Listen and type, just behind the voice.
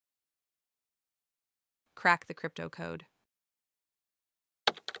crack the crypto code.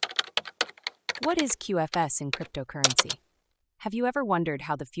 What is QFS in cryptocurrency? Have you ever wondered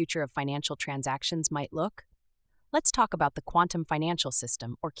how the future of financial transactions might look? Let's talk about the quantum financial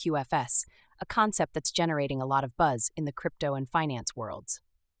system, or QFS, a concept that's generating a lot of buzz in the crypto and finance worlds.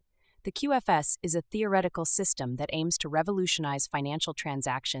 The QFS is a theoretical system that aims to revolutionize financial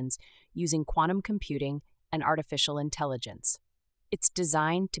transactions using quantum computing and artificial intelligence. It's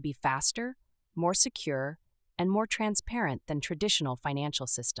designed to be faster, more secure, and more transparent than traditional financial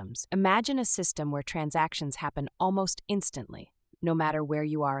systems. Imagine a system where transactions happen almost instantly, no matter where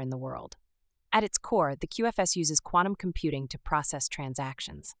you are in the world. At its core, the QFS uses quantum computing to process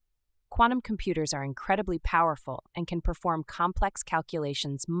transactions. Quantum computers are incredibly powerful and can perform complex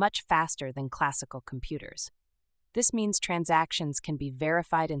calculations much faster than classical computers. This means transactions can be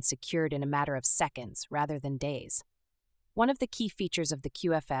verified and secured in a matter of seconds rather than days. One of the key features of the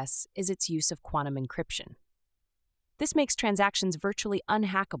QFS is its use of quantum encryption. This makes transactions virtually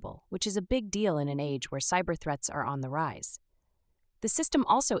unhackable, which is a big deal in an age where cyber threats are on the rise. The system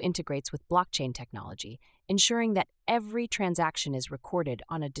also integrates with blockchain technology, ensuring that every transaction is recorded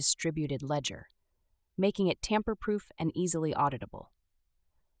on a distributed ledger, making it tamper-proof and easily auditable.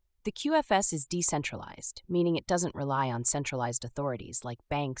 The QFS is decentralized, meaning it doesn't rely on centralized authorities like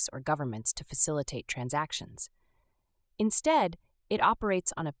banks or governments to facilitate transactions. Instead, it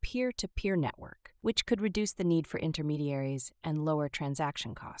operates on a peer-to-peer network, which could reduce the need for intermediaries and lower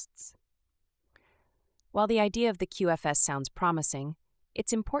transaction costs. While the idea of the QFS sounds promising,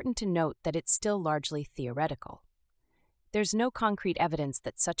 it's important to note that it's still largely theoretical. There's no concrete evidence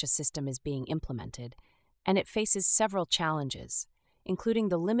that such a system is being implemented, and it faces several challenges, including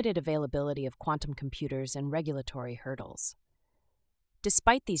the limited availability of quantum computers and regulatory hurdles.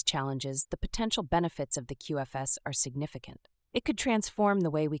 Despite these challenges, the potential benefits of the QFS are significant. It could transform the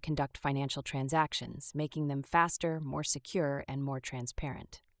way we conduct financial transactions, making them faster, more secure, and more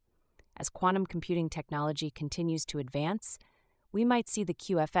transparent. As quantum computing technology continues to advance, we might see the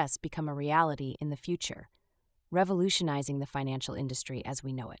QFS become a reality in the future, revolutionizing the financial industry as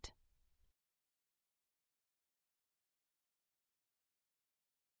we know it.